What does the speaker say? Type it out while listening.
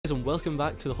guys, and welcome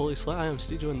back to the Holy Slit. I am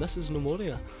Steejo and this is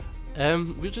Gnomoria.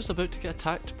 We're just about to get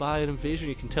attacked by an invasion.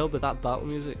 You can tell by that battle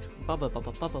music. We're on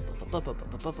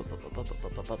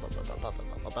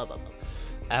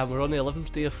the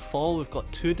 11th day of fall. We've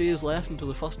got 2 days left until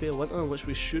the first day of winter, in which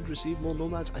we should receive more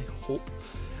nomads, I hope.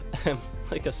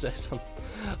 Like I said,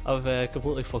 I've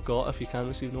completely forgot if you can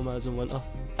receive nomads in winter.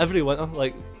 Every winter,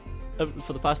 like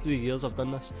for the past 3 years I've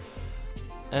done this.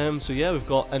 So yeah, we've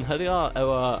got Gnomoria,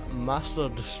 our master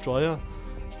destroyer.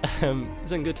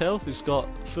 He's in good health, he's got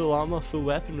full armour, full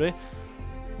weaponry.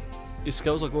 His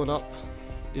skills are going up.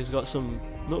 He's got some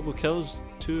notable kills,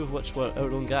 2 of which were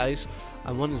our own guys,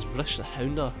 and 1 is Vrish the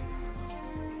Hounder.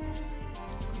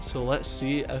 So let's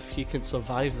see if he can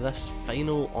survive this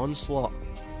final onslaught.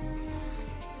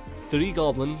 3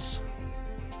 goblins,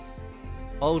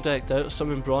 all decked out,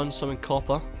 some in bronze, some in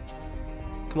copper.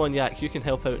 Come on Yak, you can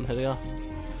help out in Gnomoria.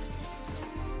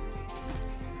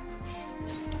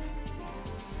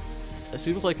 It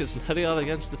seems like it's Gnomoria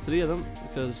against the 3 of them,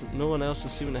 because no one else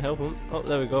is seeming to help him. Oh,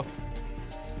 there we go.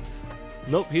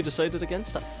 Nope, he decided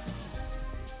against it.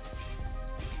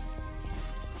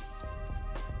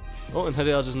 Oh, and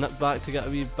Gnomoria just nipped back to get a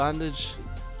wee bandage.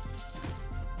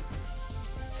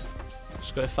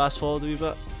 Just got to fast forward a wee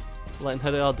bit, letting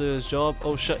Gnomoria do his job.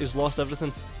 Oh shit, he's lost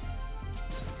everything.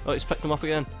 Oh, he's picked him up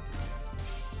again.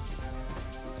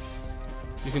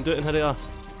 You can do it, Gnomoria.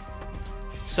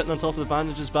 Sitting on top of the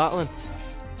bandages battling.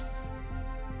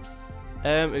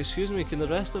 Excuse me, can the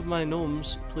rest of my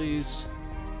gnomes please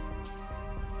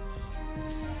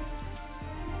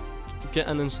get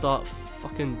in and start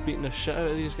fucking beating the shit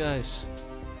out of these guys?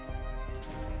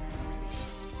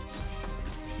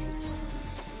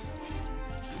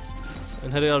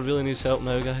 And Gnomoria really needs help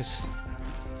now, guys.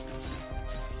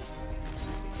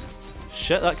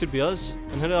 Shit, that could be us.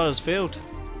 And Gnomoria has failed.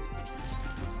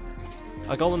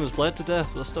 A goblin has bled to death,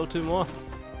 but there's still 2 more.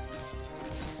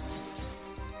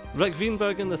 Rick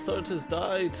Wienbergen the third has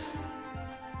died.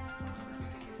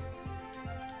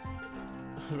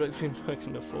 Rick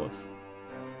Wienbergen the fourth.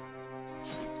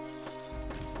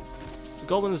 The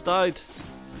goblin has died.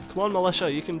 Come on, militia,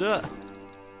 you can do it.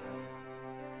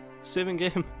 Saving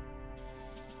game.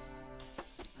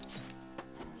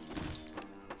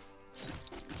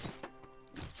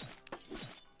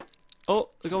 Oh,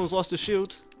 the goblin's lost his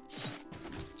shield.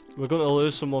 We're going to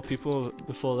lose some more people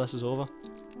before this is over.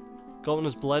 Goblin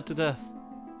has bled to death.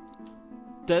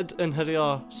 Did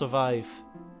Gnomoria survive?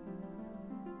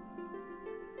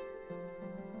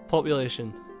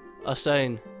 Population. A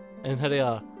sign.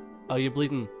 Gnomoria, are you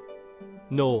bleeding?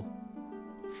 No.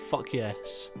 Fuck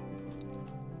yes.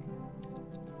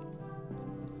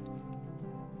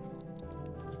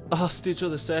 Ah, Steejo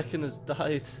the second has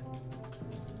died.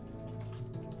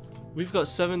 We've got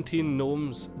 17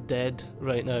 gnomes dead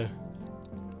right now.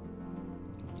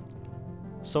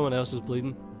 Someone else is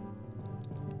bleeding.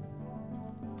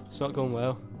 It's not going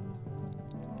well.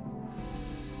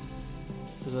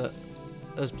 Is it?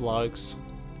 It's Blargs.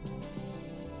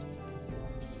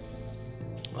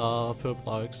 Oh, poor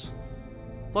Blargs.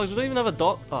 Blargs, we don't even have a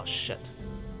doc. Oh shit.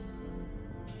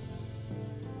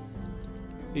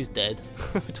 He's dead.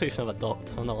 We don't even have a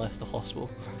doctor on the left of the hospital.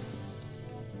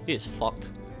 He is fucked.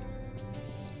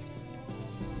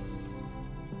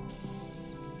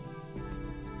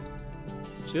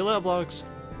 See you later, Blogs.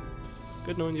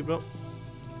 Good knowing you, bro.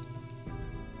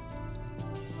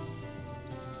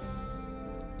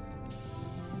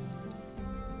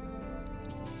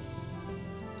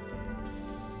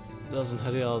 There's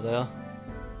Gnomoria there.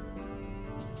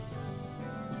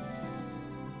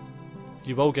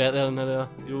 You will get there, Gnomoria.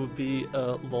 You will be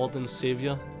our Lord and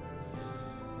Saviour.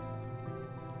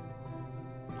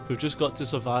 We've just got to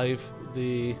survive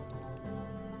the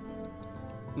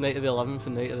night of the 11th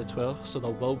and night of the 12th, so there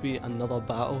will be another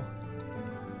battle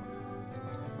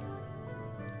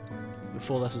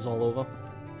before this is all over.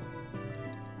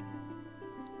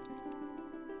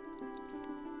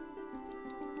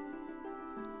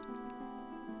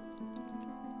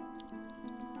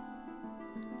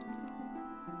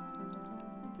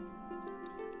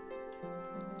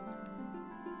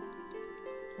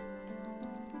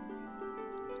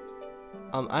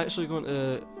 I'm actually going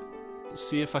to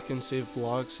see if I can save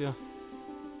Blargs here.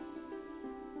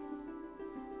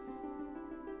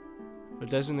 We're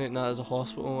designating that as a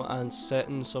hospital and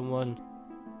setting someone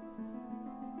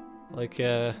like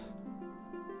Herb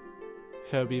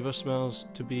Eversmells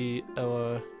to be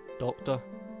our doctor.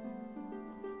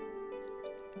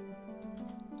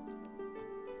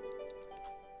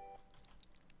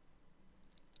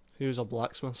 He was a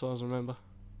blacksmith, so I remember.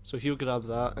 So he'll grab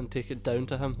that and take it down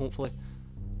to him, hopefully,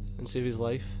 and save his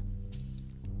life.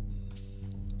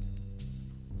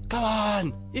 Come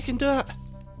on! You can do it!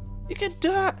 You can do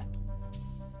it!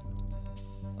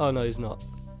 Oh no, he's not.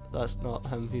 That's not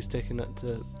him. He's taking it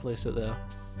to place it there.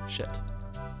 Shit.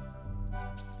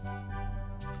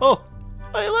 Oh!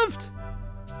 I lived!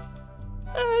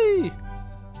 Hey!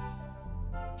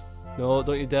 No,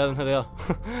 don't you dare in here.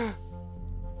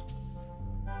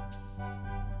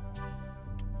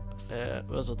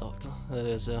 Where's the doctor? There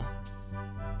he is there.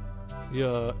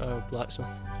 You're a blacksmith.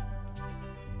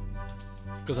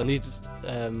 Because I need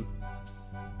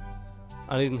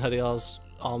Nhiriar's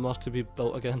armour to be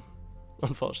built again,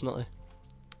 unfortunately.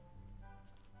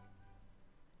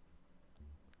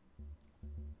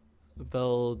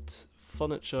 Build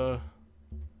furniture,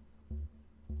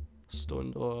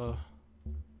 stone door.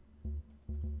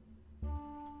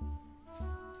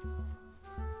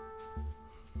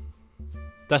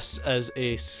 This is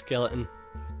a skeleton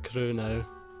crew now,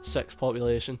 6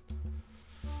 population.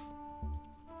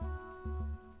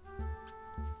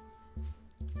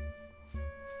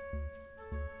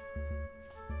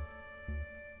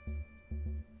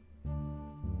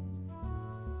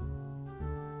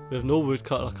 We have no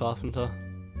woodcutter or carpenter.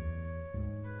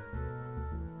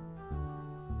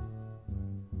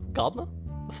 Gardener?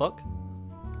 The fuck?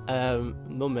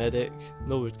 No medic,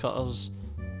 no woodcutters.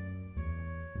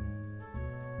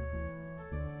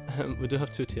 We do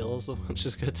have 2 tailors though, which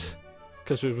is good.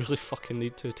 Because we really fucking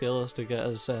need 2 tailors to get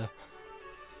us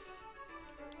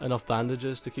enough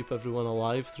bandages to keep everyone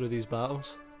alive through these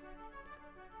battles.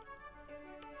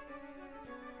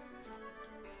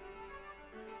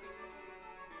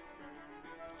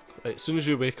 Right, as soon as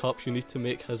you wake up, you need to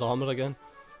make his armour again.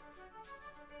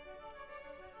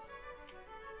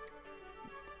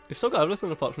 He's still got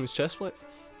everything apart from his chestplate.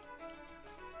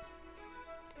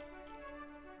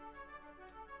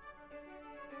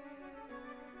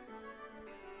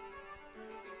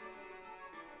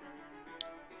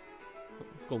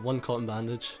 We've got 1 cotton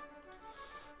bandage.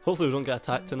 Hopefully we don't get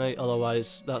attacked tonight,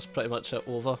 otherwise that's pretty much it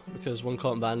over, because 1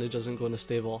 cotton bandage isn't going to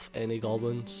stave off any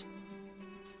goblins.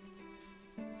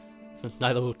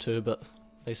 Neither will 2, but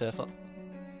nice effort.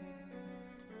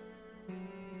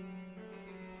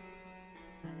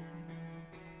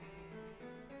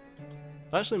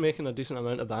 I'm actually making a decent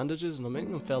amount of bandages and I'm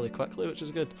making them fairly quickly, which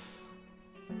is good.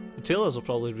 The tailors are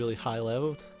probably really high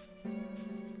leveled.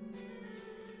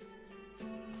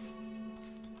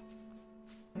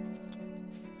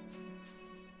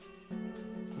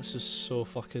 This is so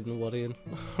fucking worrying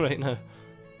right now.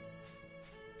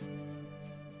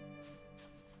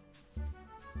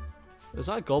 Is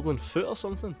that a goblin foot or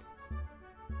something?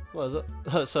 What is it?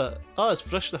 That's it. Oh, it's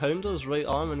Frisch the Hounder's right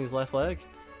arm and his left leg.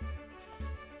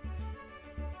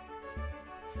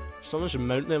 Someone should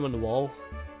mount them on the wall.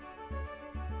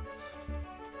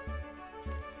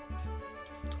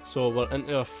 So we're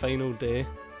into our final day.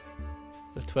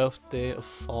 The 12th day of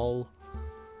fall.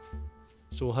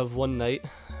 So we'll have 1 night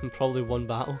and probably 1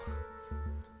 battle.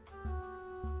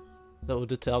 That will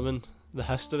determine the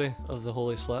history of the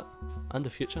Holy Slit and the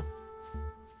future.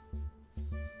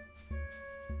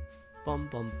 Bum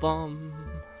bum bum.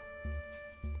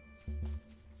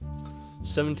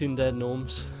 17 dead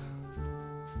gnomes.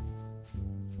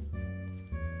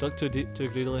 Dug too deep, too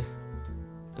greedily,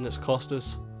 and it's cost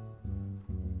us.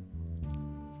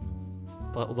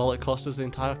 But will it cost us the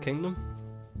entire kingdom?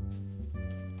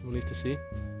 We'll need to see.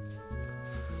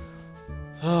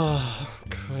 Oh,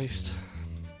 Christ.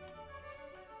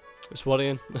 It's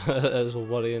worrying. It is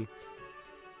worrying.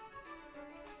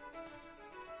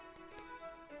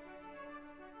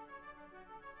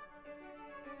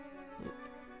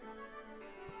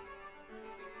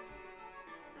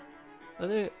 Are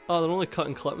they? Oh, they're only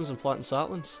cutting clippings and planting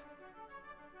saplings.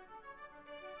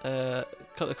 Cut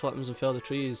the clippings and fell the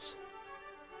trees.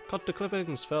 Cut the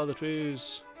clippings, fell the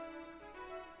trees.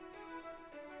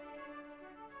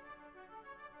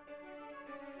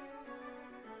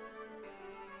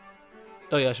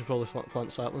 Oh yeah, I should probably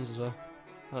plant saplings as well.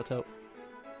 That'd help.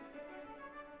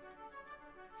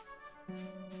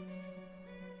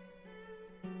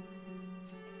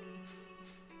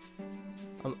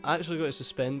 I'm actually going to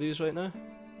suspend these right now.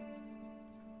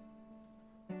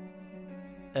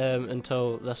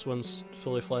 Until this one's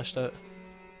fully fleshed out.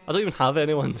 I don't even have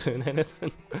anyone doing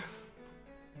anything.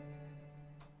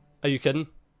 Are you kidding?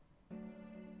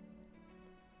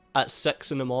 At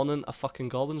 6 in the morning, a fucking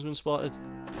goblin's been spotted.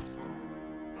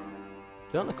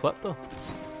 They aren't equipped though.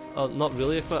 Oh, not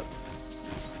really equipped.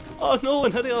 Oh no,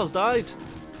 and Nhiriar's died!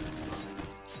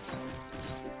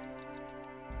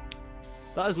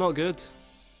 That is not good.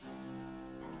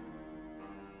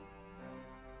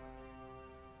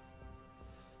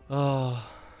 Oh.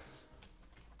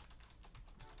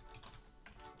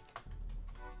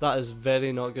 That is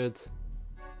very not good.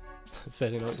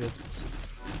 Very not good.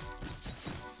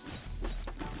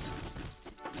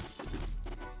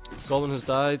 Goblin has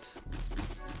died.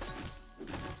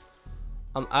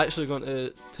 I'm actually going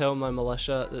to tell my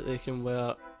militia that they can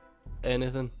wear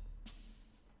anything.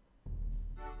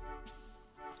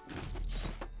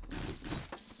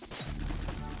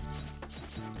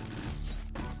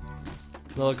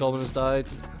 Another goblin has died.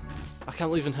 I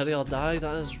can't believe Inherior died,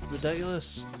 that is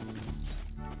ridiculous.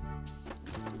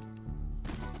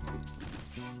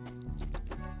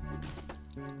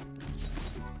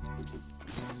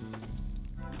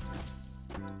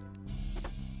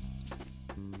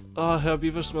 Oh,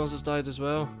 Herbeaver Smells has died as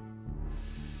well.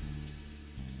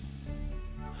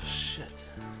 Shit.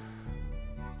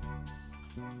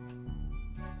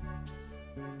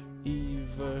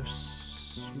 Ever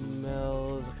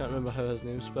Smells. I can't remember how his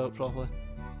name's spelled properly.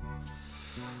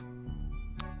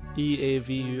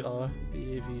 E-A-V-U-R.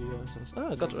 E-A-V-U-R.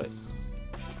 Ah, I got it right.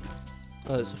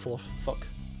 Oh, it's the fourth. Fuck.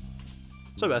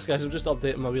 Sorry about this, guys. I'm just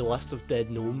updating my wee list of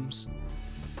dead gnomes.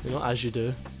 You know, as you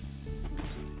do.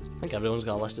 I think everyone's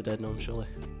got a list of dead gnomes, surely.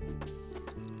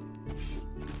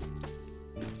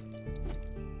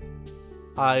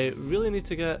 I really need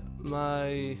to get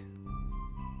my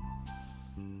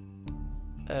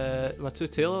my two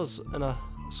tailors in a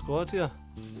squad here.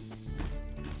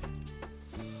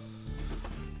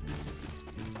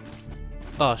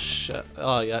 Oh shit.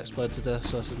 Oh yeah, exploded to death,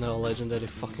 so this is now a legendary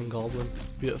fucking goblin.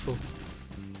 Beautiful.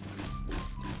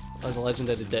 That's a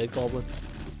legendary dead goblin.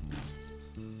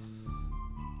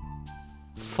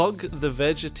 Fug the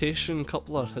vegetation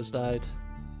coupler has died.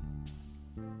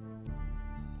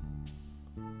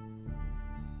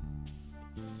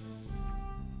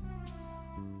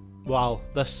 Wow,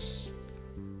 this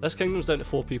kingdom's down to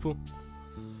 4 people.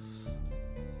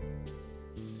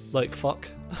 Like fuck.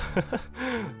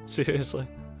 Seriously.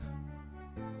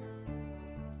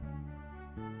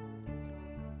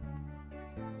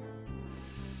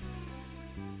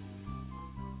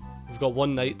 We've got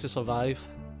 1 night to survive.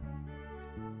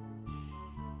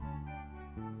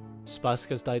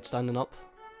 Spastica's died standing up.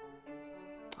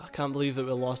 I can't believe that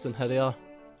we lost Inherior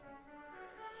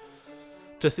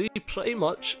to 3 pretty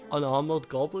much unarmoured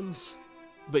goblins.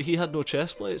 But he had no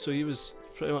chestplate, so he was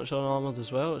pretty much unarmoured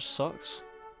as well, which sucks.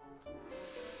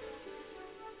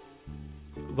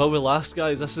 Well, we last,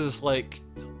 guys, this is like,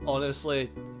 honestly,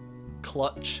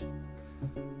 clutch.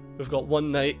 We've got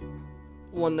 1 night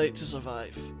to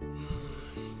survive.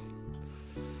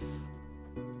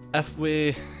 If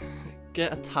we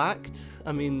get attacked,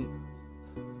 I mean,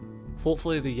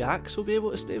 hopefully the yaks will be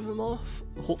able to stave them off.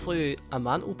 Hopefully a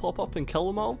man will pop up and kill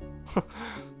them all. I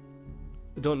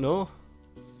don't know.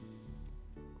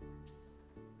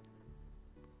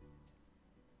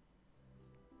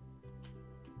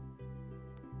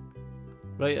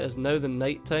 Right, it is now the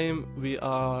night time. We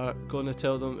are going to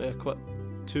tell them to equip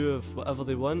 2 of whatever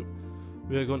they want.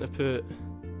 We are going to put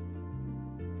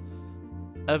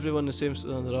everyone in the same,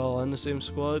 they're all in the same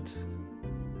squad.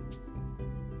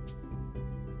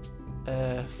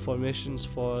 Formations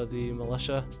for the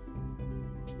militia.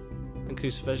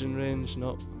 Increase vision range,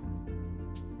 nope.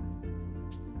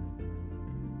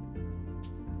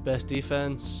 Best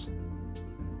defense.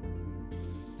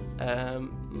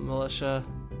 Militia.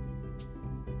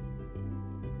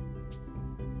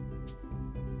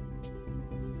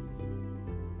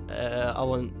 I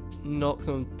want knock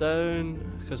them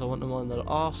down because I want them on their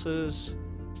arses,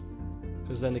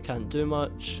 because then they can't do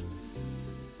much.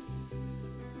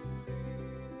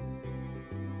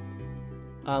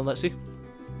 And let's see.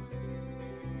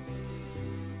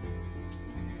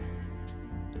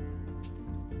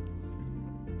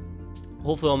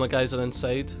 Hopefully all my guys are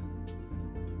inside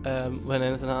when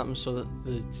anything happens, so that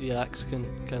the yaks can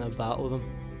kind of battle them.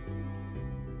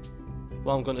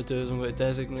 What I'm going to do is I'm going to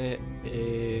designate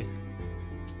a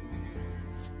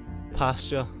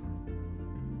pasture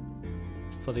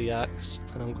for the yaks,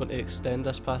 and I'm going to extend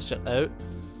this pasture out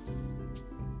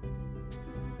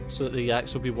so that the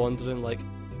yaks will be wandering like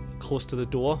close to the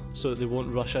door, so that they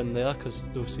won't rush in there because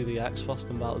they'll see the yaks first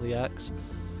and battle the yaks.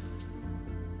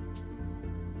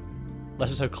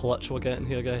 This is how clutch we're getting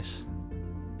here, guys.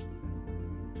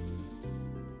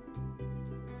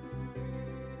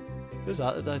 Who's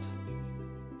that died?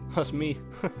 That's me.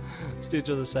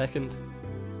 Steejo the second.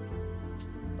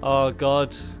 Oh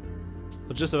god.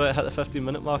 We're just about to hit the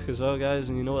 15-minute mark as well, guys,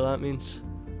 and you know what that means.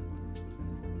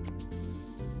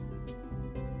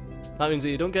 That means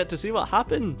that you don't get to see what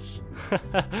happens,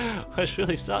 which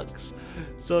really sucks.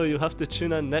 So you'll have to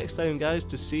tune in next time, guys,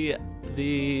 to see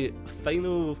the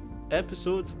final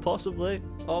episode, possibly,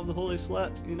 of the Holy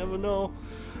Slit. You never know.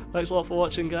 Thanks a lot for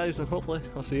watching, guys, and hopefully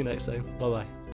I'll see you next time. Bye bye.